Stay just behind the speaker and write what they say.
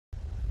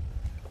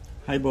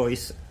Hi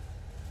boys,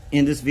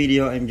 in this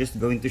video I'm just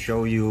going to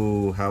show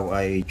you how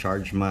I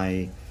charge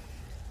my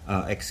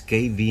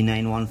XK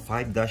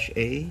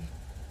v915-A.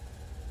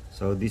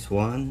 So this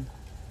one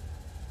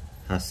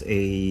has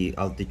a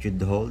altitude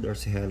hold,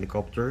 there's a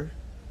helicopter,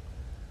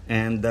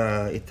 and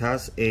it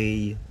has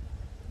a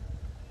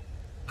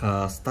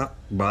stock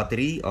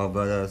battery of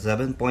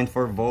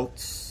 7.4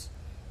 volts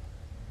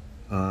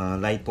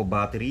lipo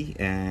battery,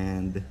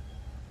 and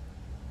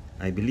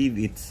I believe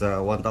it's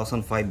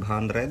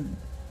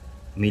 1500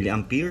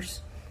 milliamperes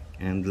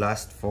and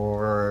last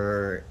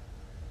for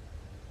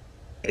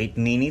 8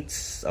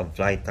 minutes of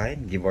flight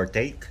time, give or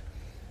take.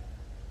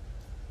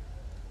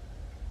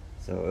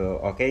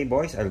 So okay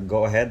boys, I'll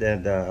go ahead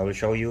and I will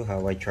show you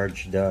how I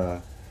charge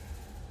the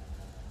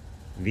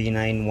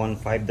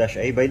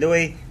v915-A. By the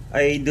way,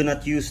 I do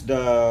not use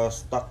the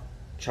stock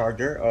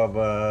charger of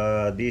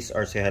this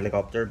RC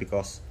helicopter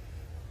because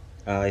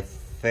I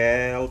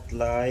felt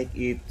like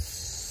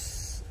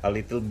it's a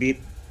little bit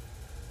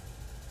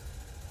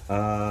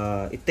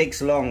it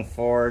takes long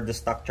for the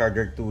stock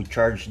charger to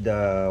charge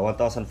the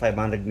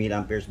 1500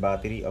 milliamperes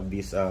battery of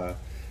this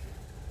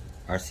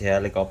RC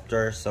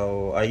helicopter.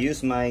 So I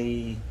use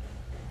my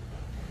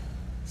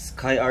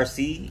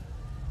skyrc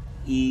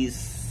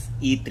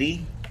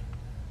E3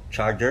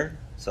 charger.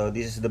 So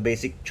this is the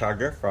basic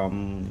charger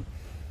from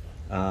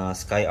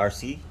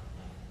skyrc.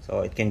 So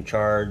it can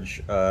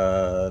charge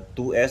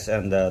 2S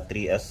and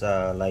 3S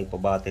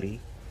lipo battery.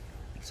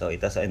 So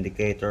it has an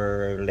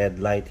indicator LED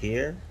light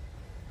here.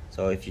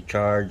 So if you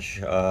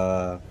charge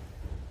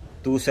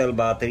 2-cell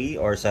battery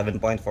or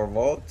 7.4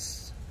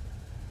 volts,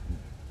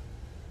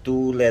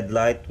 2 LED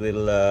light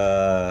will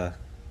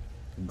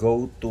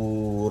go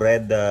to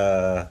red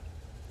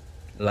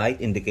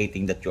light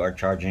indicating that you are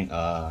charging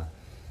a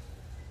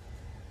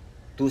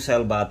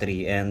 2-cell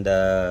battery, and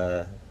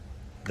the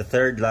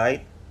third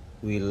light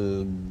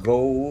will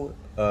go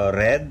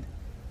red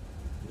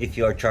if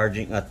you are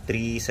charging a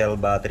 3-cell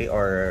battery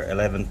or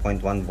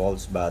 11.1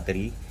 volts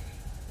battery.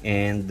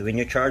 And when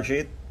you charge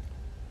it,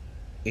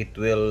 it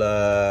will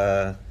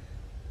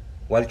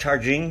while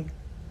charging,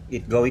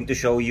 it's going to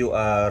show you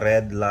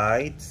red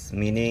lights,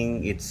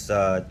 meaning it's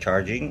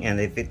charging.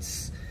 And if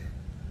it's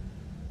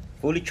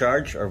fully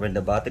charged, or when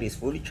the battery is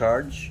fully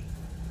charged,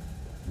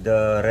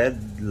 the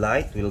red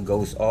light will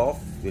go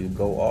off,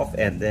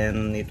 and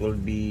then it will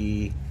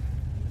be,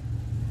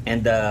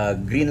 and the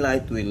green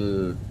light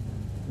will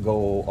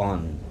go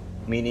on,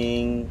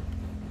 meaning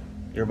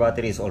your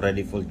battery is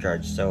already full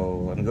charge.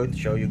 So I'm going to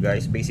show you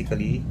guys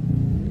basically.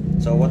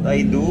 So what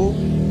I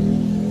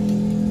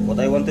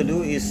want to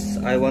do is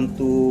I want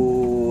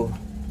to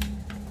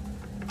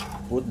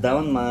put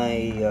down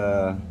my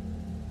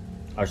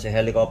RC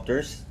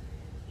helicopters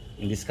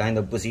in this kind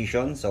of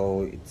position,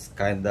 so it's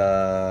kind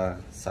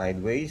of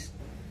sideways,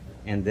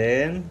 and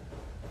then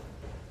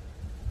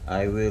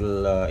I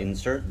will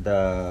insert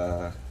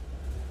the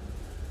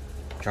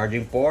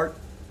charging port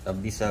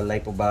of this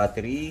lipo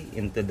battery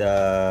into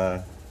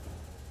the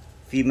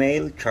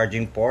female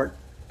charging port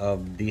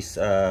of this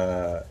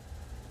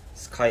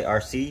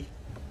skyrc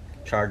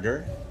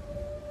charger.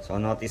 So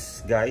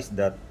notice guys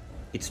that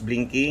it's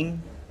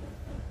blinking,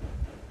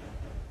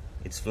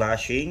 it's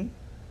flashing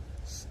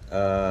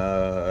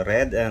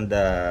red and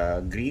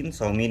green,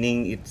 so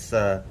meaning it's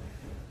the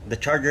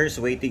charger is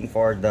waiting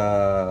for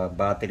the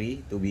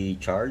battery to be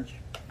charged.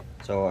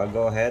 So I'll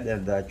go ahead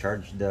and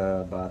charge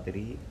the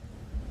battery.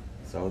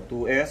 So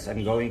 2S,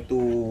 I'm going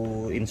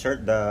to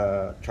insert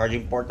the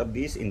charging port of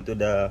this into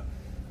the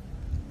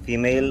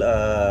female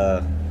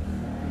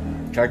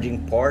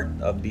charging port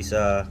of this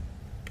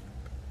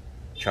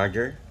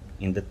charger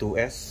in the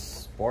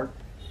 2S port.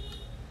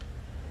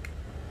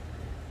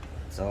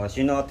 So as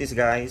you notice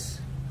guys,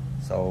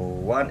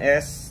 so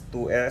 1S,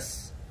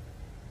 2S,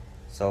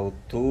 so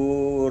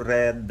 2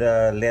 red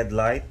LED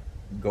light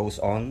goes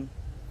on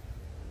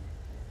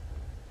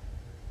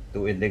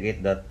to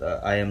indicate that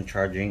I am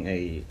charging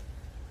a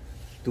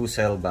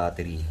 2-cell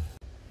battery.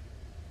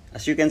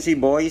 As you can see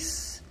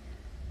boys,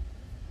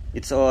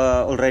 it's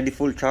already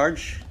full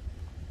charge,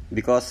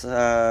 because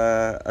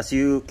as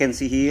you can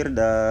see here,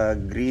 the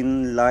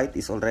green light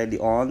is already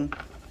on,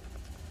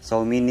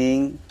 so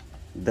meaning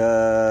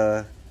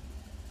the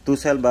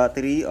 2-cell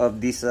battery of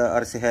this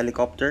RC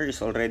helicopter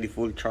is already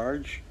full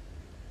charge.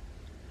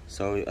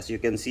 So as you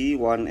can see,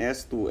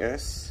 1S,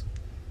 2S.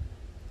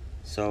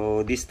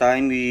 So this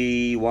time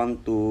we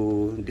want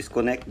to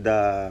disconnect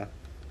the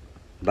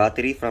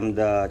battery from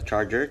the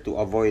charger to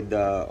avoid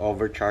the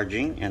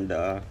overcharging and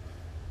the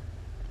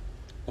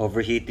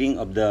overheating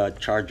of the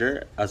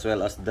charger, as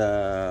well as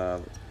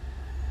the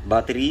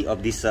battery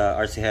of this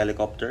RC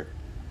helicopter,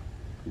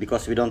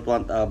 because we don't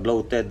want a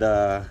bloated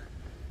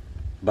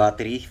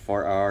battery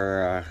for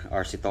our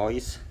RC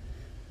toys.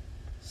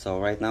 So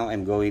right now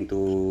I'm going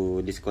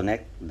to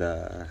disconnect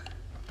the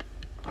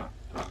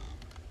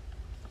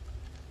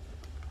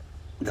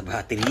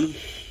battery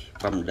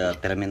from the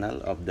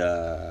terminal of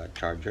the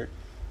charger.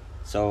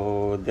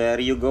 So there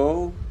you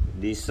go,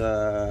 this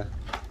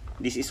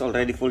is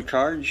already full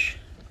charge.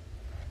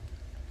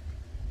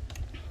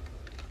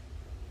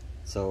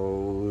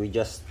 So we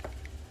just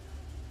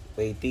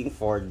waiting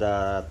for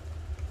the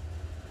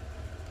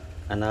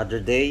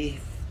another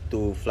day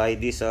to fly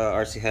this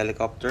RC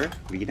helicopter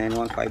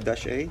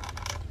v915-A.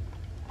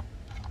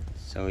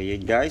 So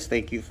yeah guys,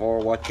 thank you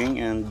for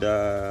watching, and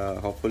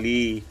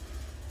hopefully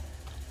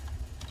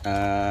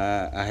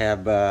I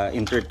have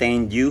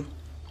entertained you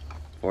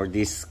for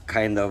this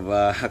kind of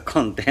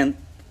content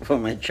for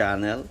my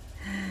channel.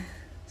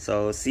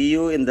 So see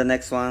you in the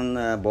next one,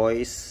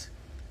 boys.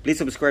 Please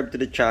subscribe to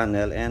the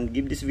channel and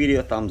give this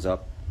video a thumbs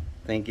up.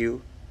 Thank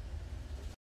you.